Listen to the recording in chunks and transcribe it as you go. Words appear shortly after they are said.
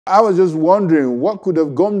I was just wondering what could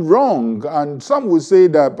have gone wrong. And some would say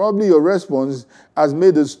that probably your response has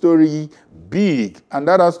made the story big. And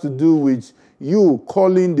that has to do with you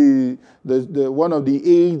calling the one of the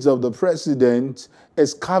aides of the president a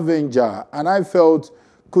scavenger. And I felt,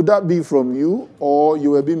 could that be from you or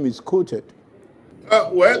you were being misquoted?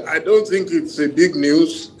 Well, I don't think it's a big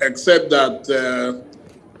news, except that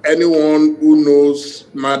anyone who knows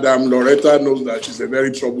Madam Lauretta knows that she's a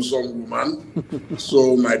very troublesome woman.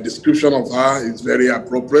 So my description of her is very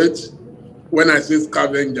appropriate. When I say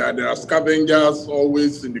scavenger, there are scavengers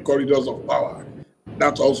always in the corridors of power.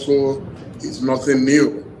 That also is nothing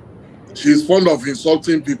new. She's fond of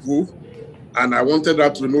insulting people, and I wanted her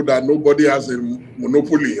to know that nobody has a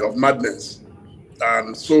monopoly of madness.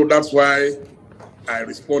 And so that's why I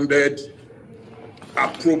responded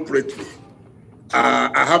appropriately.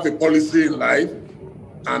 I have a policy in life,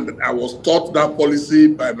 and I was taught that policy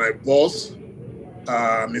by my boss,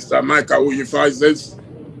 Mr. Mike Awoyifa. He says,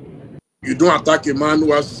 you don't attack a man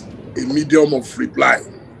who has a medium of reply.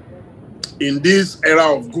 In this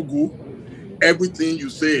era of Google, everything you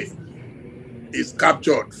say is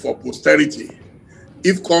captured for posterity.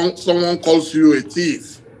 If someone calls you a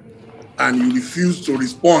thief and you refuse to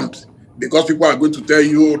respond because people are going to tell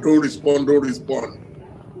you, oh, don't respond, don't respond,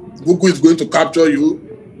 Google is going to capture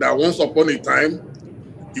you that once upon a time,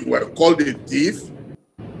 you were called a thief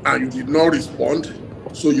and you did not respond,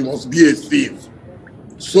 so you must be a thief.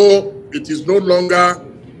 So it is no longer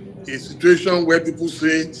a situation where people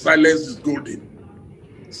say silence is golden.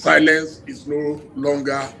 Silence is no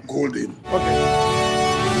longer golden. Okay.